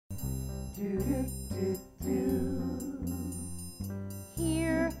Here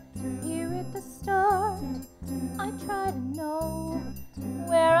at the start, I try to know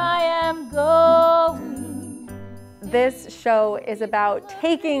where I am going. This show is about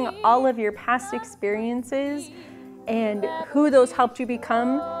taking all of your past experiences and who those helped you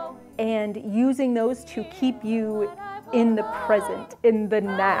become and using those to keep you in the present, in the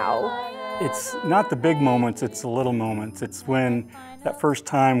now. It's not the big moments, it's the little moments. It's when that first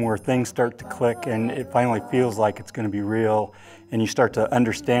time where things start to click and it finally feels like it's going to be real and you start to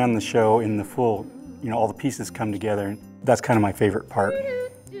understand the show in the full, all the pieces come together. That's kind of my favorite part.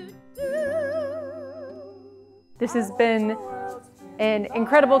 This has been an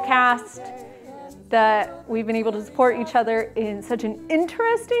incredible cast that we've been able to support each other in such an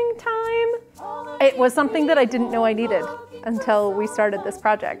interesting time. It was something that I didn't know I needed until we started this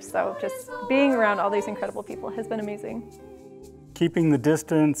project. So just being around all these incredible people has been amazing. Keeping the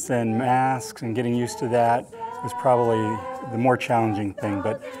distance and masks and getting used to that was probably the more challenging thing.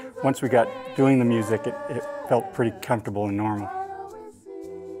 But once we got doing the music, it felt pretty comfortable and normal.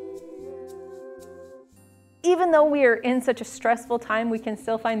 Even though we are in such a stressful time, we can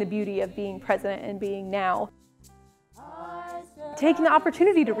still find the beauty of being present and being now. Taking the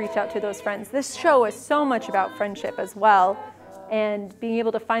opportunity to reach out to those friends. This show is so much about friendship as well, and being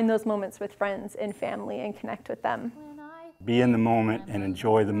able to find those moments with friends and family and connect with them. Be in the moment and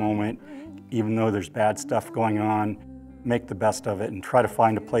enjoy the moment, even though there's bad stuff going on. Make the best of it and try to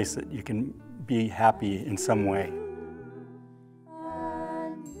find a place that you can be happy in some way.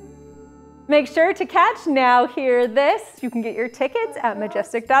 Make sure to catch Now Hear This. You can get your tickets at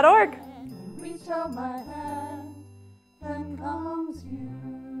majestic.org. Reach out my hand and comes you.